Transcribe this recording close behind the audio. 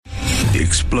The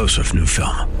explosive new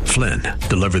film, Flynn,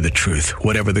 deliver the truth,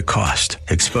 whatever the cost,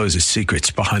 exposes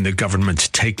secrets behind the government's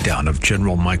takedown of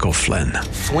General Michael Flynn.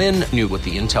 Flynn knew what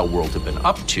the intel world had been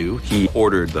up to. He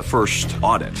ordered the first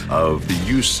audit of the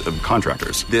use of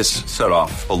contractors. This set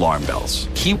off alarm bells.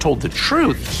 He told the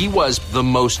truth. He was the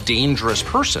most dangerous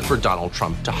person for Donald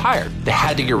Trump to hire. They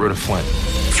had to get rid of Flynn.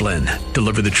 Flynn,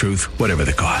 deliver the truth, whatever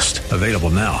the cost. Available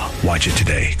now. Watch it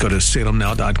today. Go to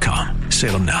salemnow.com.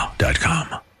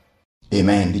 salemnow.com.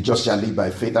 Amen. The just shall live by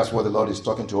faith. That's what the Lord is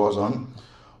talking to us on.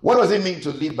 What does it mean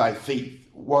to live by faith?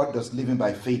 What does living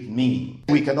by faith mean?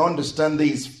 We can understand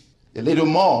this a little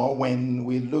more when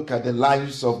we look at the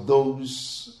lives of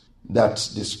those that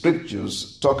the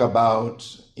scriptures talk about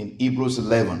in Hebrews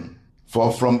 11.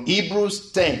 For from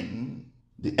Hebrews 10,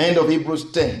 the end of Hebrews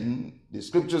 10, the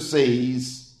scripture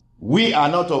says, we are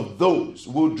not of those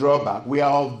who draw back. We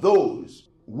are of those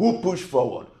who push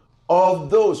forward. Of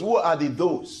those, who are the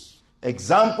those?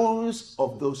 Examples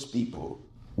of those people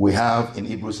we have in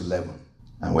Hebrews 11.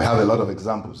 And we have a lot of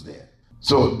examples there.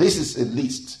 So this is a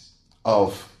list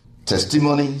of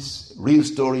testimonies, real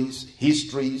stories,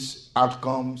 histories,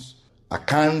 outcomes,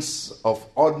 accounts of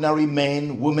ordinary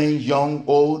men, women, young,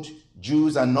 old,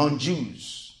 Jews and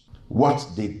non-Jews, what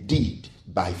they did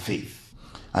by faith.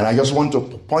 And I just want to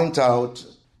point out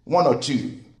one or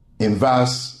two. In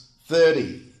verse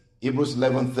 30, Hebrews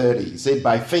 11:30, it said,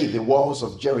 by faith the walls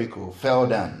of Jericho fell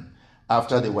down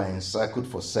after they were encircled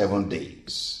for 7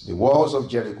 days. The walls of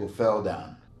Jericho fell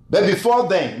down. But before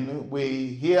then, we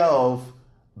hear of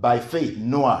by faith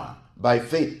Noah, by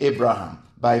faith Abraham,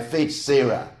 by faith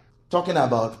Sarah, talking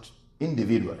about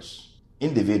individuals,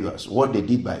 what they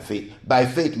did by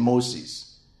faith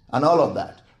Moses, and all of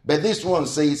that. But this one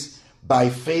says, by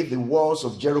faith the walls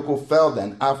of Jericho fell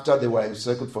down after they were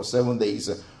encircled for 7 days.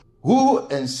 Who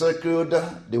encircled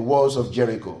the walls of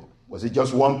Jericho? Was it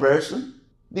just one person?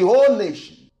 The whole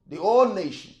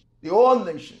nation.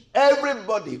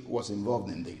 Everybody was involved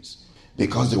in this.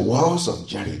 Because the walls of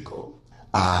Jericho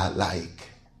are like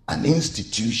an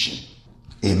institution.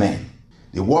 Amen.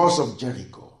 The walls of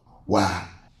Jericho were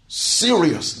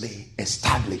seriously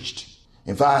established.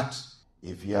 In fact,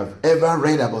 if you have ever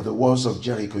read about the walls of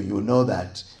Jericho, you know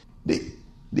that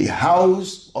the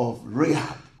house of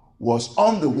Rahab was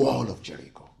on the wall of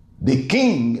Jericho. The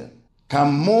king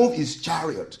can move his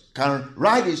chariot, can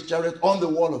ride his chariot on the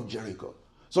wall of Jericho.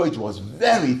 So it was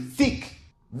very thick,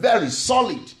 very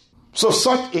solid. So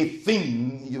such a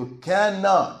thing you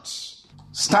cannot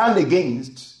stand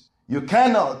against, you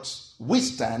cannot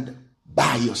withstand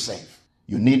by yourself.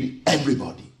 You need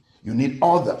everybody. You need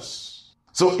others.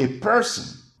 So a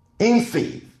person in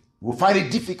faith will find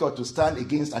it difficult to stand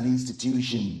against an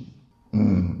institution.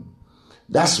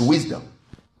 That's wisdom.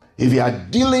 If you are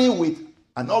dealing with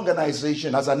an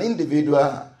organization as an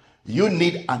individual, you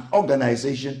need an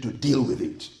organization to deal with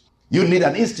it. You need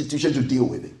an institution to deal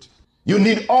with it. You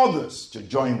need others to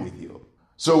join with you.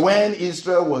 So when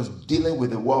Israel was dealing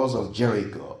with the walls of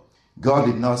Jericho, God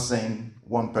did not send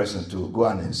one person to go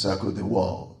and encircle the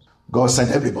wall. God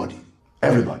sent everybody.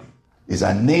 Everybody. It's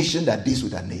a nation that deals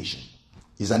with a nation.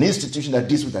 It's an institution that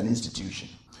deals with an institution.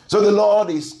 So the Lord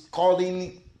is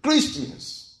calling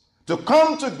Christians to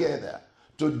come together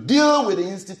to deal with the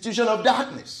institution of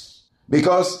darkness,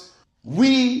 because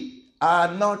we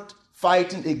are not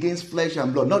fighting against flesh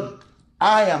and blood.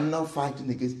 I am not fighting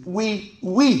against. We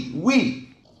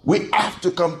have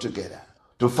to come together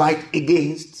to fight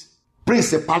against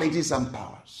principalities and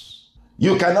powers.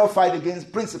 You cannot fight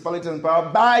against principalities and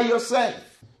powers by yourself.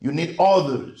 You need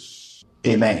others.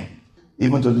 Amen.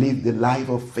 Even to live the life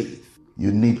of faith,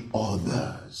 you need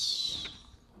others.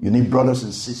 You need brothers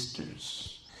and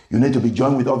sisters. You need to be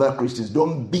joined with other Christians.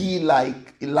 Don't be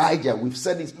like Elijah. We've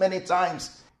said this many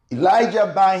times.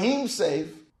 Elijah by himself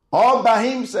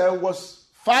was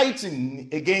fighting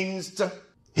against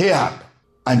Ahab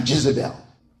and Jezebel,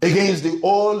 against the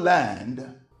whole land,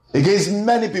 against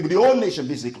many people, the whole nation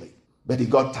basically. But he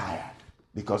got tired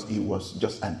because he was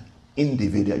just an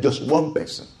individual, just one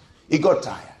person. He got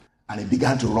tired and he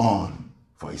began to run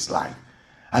for his life.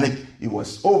 And he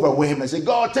was overwhelmed and said,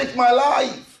 God, take my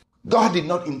life. God did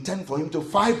not intend for him to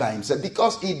fight by himself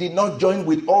because he did not join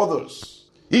with others.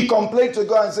 He complained to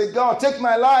God and said, God, take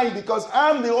my life because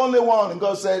I'm the only one. And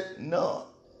God said, no,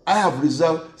 I have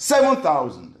reserved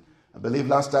 7,000. I believe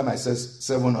last time I said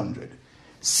 700.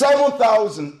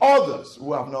 7,000 others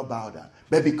who have not bowed down.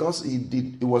 But because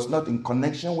he was not in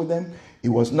connection with them, he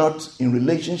was not in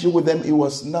relationship with them, he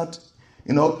was not,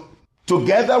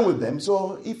 together with them,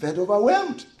 so he felt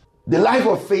overwhelmed. The life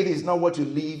of faith is not what you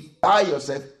live by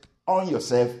yourself, on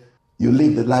yourself. You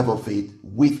live the life of faith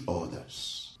with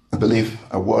others. I believe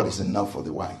a word is enough for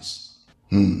the wise.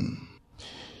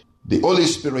 The Holy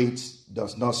Spirit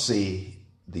does not say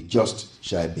the just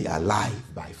shall be alive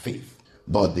by faith,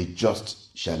 but the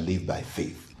just shall live by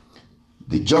faith.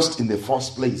 The just in the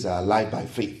first place are alive by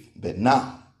faith, but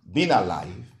now, being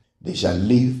alive, they shall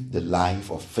live the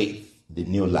life of faith, the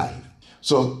new life.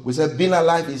 So we said being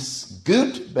alive is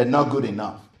good, but not good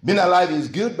enough. Being alive is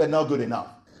good, but not good enough.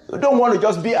 You don't want to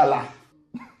just be alive.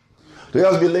 To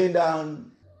just be laying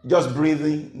down, just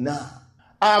breathing. No.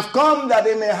 I have come that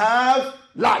they may have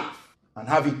life and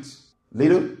have it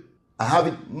little and have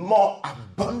it more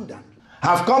abundant.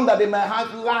 I have come that they may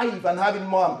have life and have it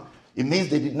more. It means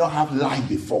they did not have life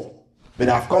before. But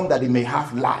I have come that they may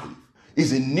have life.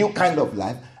 It's a new kind of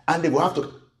life, and they will have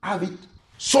to have it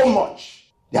so much.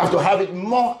 They have to have it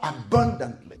more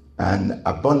abundantly. And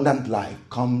abundant life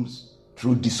comes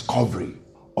through discovery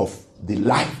of the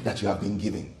life that you have been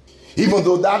given. Even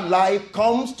though that life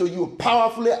comes to you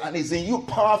powerfully and is in you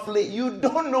powerfully, you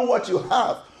don't know what you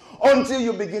have until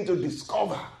you begin to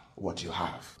discover what you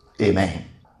have. Amen.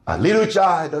 A little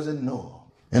child doesn't know.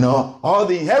 All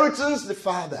the inheritance the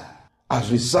Father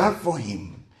has reserved for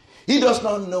him. He does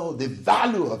not know the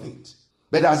value of it.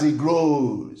 But as he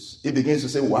grows, he begins to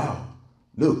say, wow,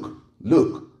 look,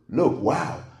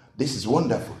 wow, this is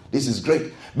wonderful, this is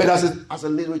great. But as a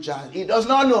little child, he does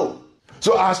not know.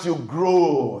 So as you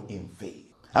grow in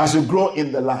faith, as you grow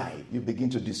in the life, you begin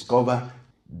to discover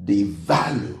the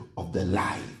value of the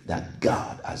life that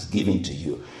God has given to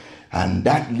you. And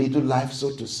that little life,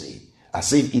 so to say,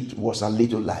 as if it was a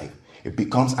little life, it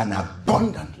becomes an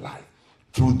abundant life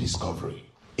through discovery.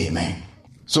 Amen.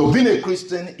 So being a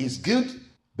Christian is good,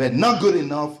 but not good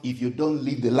enough if you don't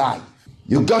live the life.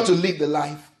 You've got to live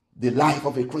the life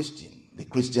of a Christian, the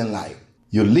Christian life.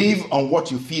 You live on what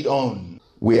you feed on.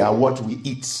 We are what we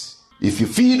eat. If you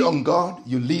feed on God,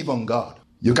 you live on God.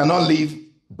 You cannot live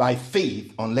by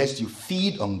faith unless you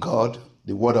feed on God,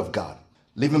 the Word of God.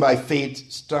 Living by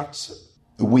faith starts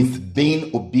with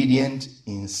being obedient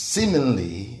in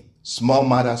seemingly small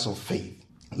matters of faith.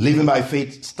 Living by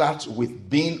faith starts with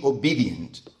being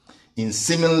obedient in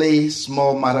seemingly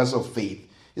small matters of faith.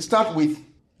 It starts with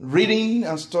reading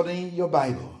and studying your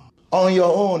Bible on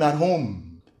your own at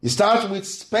home. It starts with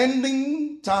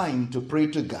spending time to pray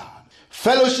to God,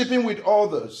 fellowshipping with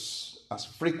others as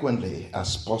frequently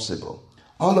as possible.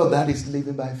 All of that is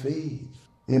living by faith.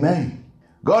 Amen.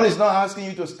 God is not asking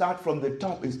you to start from the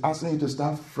top. He's asking you to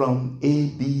start from A,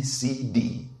 B, C,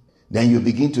 D. Then you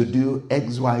begin to do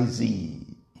X, Y, Z.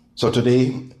 So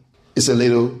today is a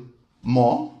little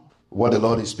more what the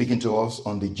Lord is speaking to us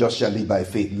on the just shall live by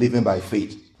faith, living by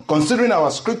faith. Considering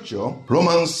our scripture,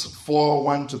 Romans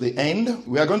 4:1 to the end,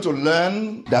 we are going to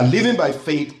learn that living by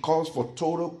faith calls for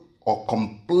total or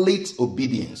complete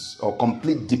obedience, or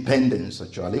complete dependence,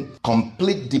 actually.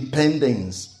 Complete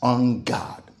dependence on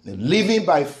God. Living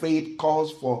by faith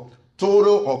calls for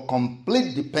total or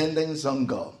complete dependence on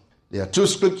God. There are two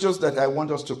scriptures that I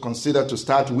want us to consider to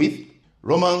start with.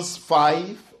 Romans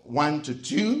 5:1 to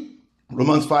 2.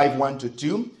 Romans 5:1 to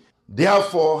 2.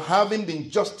 Therefore, having been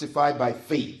justified by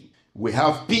faith, we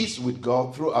have peace with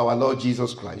God through our Lord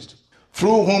Jesus Christ,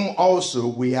 through whom also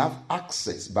we have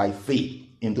access by faith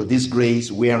into this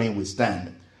grace wherein we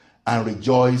stand, and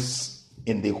rejoice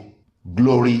in the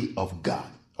glory of God,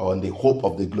 or in the hope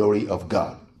of the glory of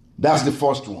God. That's the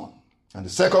first one. And the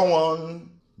second one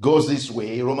goes this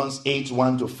way, Romans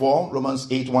 8:1 to 4. Romans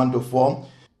 8:1 to 4.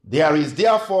 There is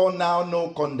therefore now no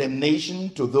condemnation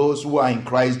to those who are in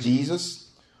Christ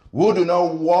Jesus, who do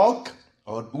not walk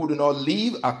or who do not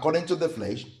live according to the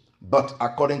flesh, but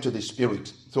according to the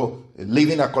Spirit. So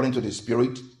living according to the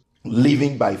Spirit,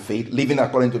 living by faith, living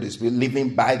according to the Spirit,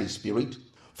 living by the Spirit.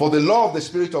 For the law of the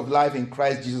Spirit of life in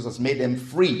Christ Jesus has made them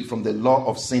free from the law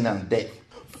of sin and death.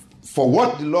 For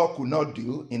what the law could not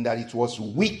do, in that it was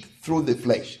weak through the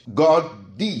flesh,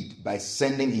 God did by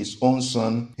sending his own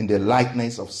Son in the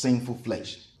likeness of sinful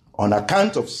flesh. On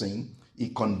account of sin, he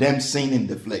condemned sin in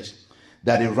the flesh,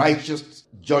 that the righteous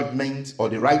judgment or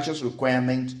the righteous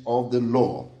requirement of the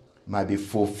law might be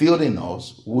fulfilled in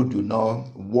us who do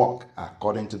not walk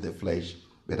according to the flesh,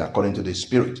 but according to the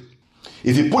Spirit.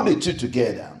 If you put the two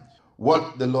together,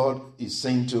 what the Lord is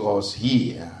saying to us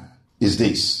here is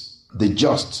this: the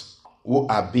just who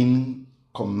are being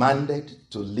commanded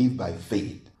to live by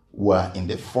faith were in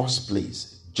the first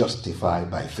place justified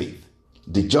by faith.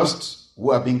 The just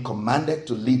who are being commanded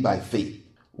to live by faith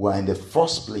were in the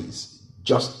first place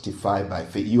justified by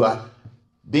faith. You are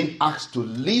being asked to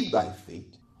live by faith.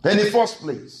 In the first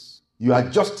place, you are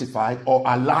justified or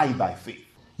alive by faith.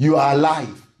 You are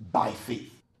alive by faith.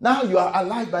 Now you are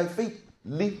alive by faith,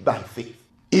 live by faith.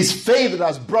 It's faith that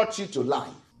has brought you to life.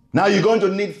 Now you're going to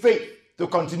need faith to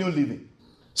continue living.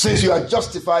 Since you are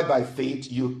justified by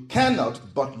faith, you cannot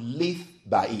but live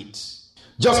by it.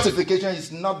 Justification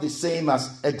is not the same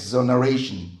as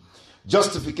exoneration.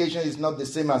 Justification is not the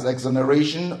same as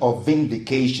exoneration or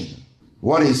vindication.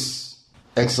 What is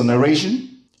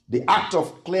exoneration? The act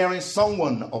of clearing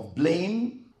someone of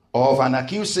blame, of an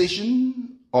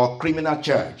accusation, or criminal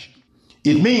charge.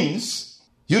 It means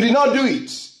you did not do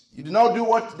it. You did not do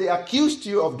what they accused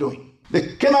you of doing.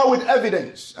 They came out with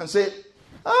evidence and said,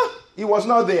 he was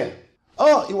not there.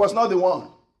 Oh, he was not the one.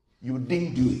 You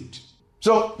didn't do it.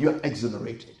 So you're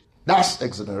exonerated. That's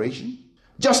exoneration.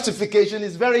 Justification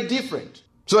is very different.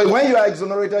 So when you are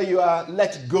exonerated, you are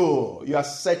let go. You are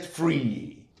set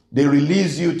free. They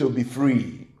release you to be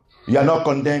free. You are not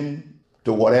condemned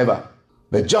to whatever.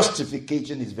 But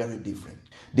justification is very different.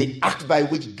 The act by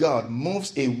which God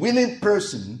moves a willing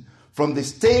person from the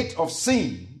state of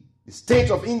sin, the state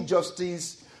of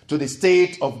injustice, to the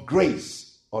state of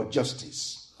grace or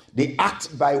justice. The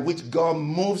act by which God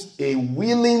moves a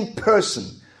willing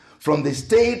person from the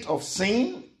state of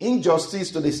sin,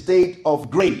 injustice, to the state of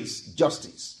grace,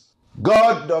 justice.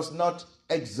 God does not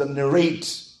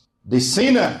exonerate the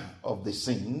sinner of the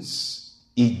sins.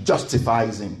 He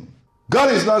justifies him.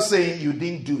 God is not saying you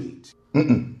didn't do it.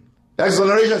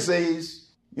 Exoneration says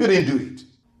you didn't do it.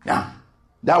 Now,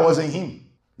 that wasn't him.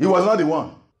 He was not the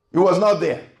one. He was not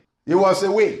there. He was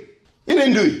away. He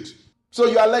didn't do it. So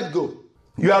you are let go.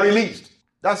 You are released.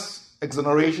 That's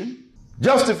exoneration.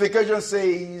 Justification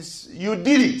says you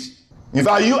did it. In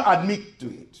fact, you admit to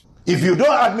it. If you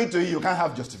don't admit to it, you can't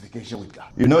have justification with God.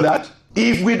 You know that?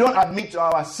 If we don't admit to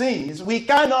our sins, we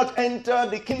cannot enter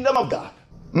the kingdom of God.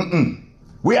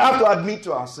 We have to admit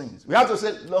to our sins. We have to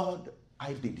say, Lord,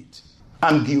 I did it.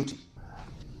 I'm guilty.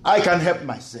 I can help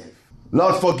myself.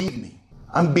 Lord, forgive me.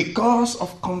 And because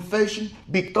of confession,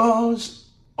 because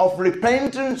of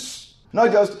repentance,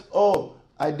 not just,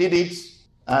 I did it,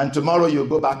 and tomorrow you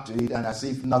go back to it, and as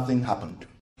if nothing happened.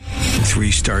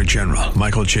 3-star General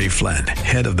Michael J. Flynn,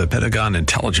 head of the Pentagon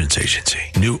Intelligence Agency,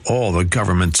 knew all the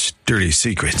government's dirty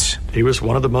secrets. He was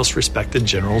one of the most respected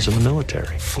generals in the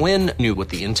military. Flynn knew what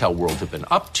the intel world had been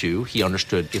up to. He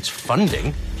understood its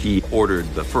funding. He ordered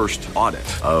the first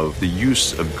audit of the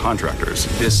use of contractors.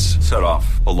 This set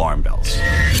off alarm bells.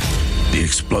 The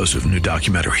explosive new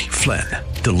documentary, Flynn,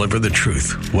 Deliver the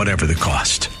Truth, Whatever the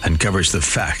Cost, uncovers the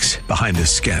facts behind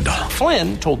this scandal.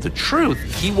 Flynn told the truth.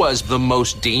 He was the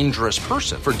most dangerous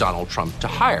person for Donald Trump to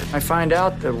hire. I find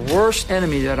out the worst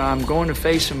enemy that I'm going to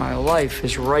face in my life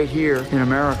is right here in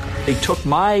America. They took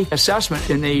my assessment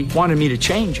and they wanted me to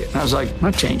change it. And I was like, I'm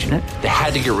not changing it. They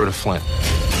had to get rid of Flynn.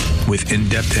 With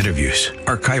in-depth interviews,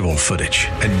 archival footage,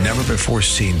 and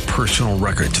never-before-seen personal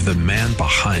records of the man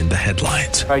behind the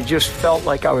headlines. I just felt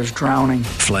like I was drowning.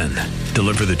 Flynn,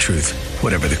 Deliver the Truth,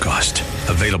 Whatever the Cost.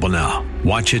 Available now.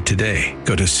 Watch it today.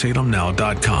 Go to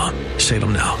salemnow.com.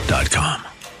 salemnow.com.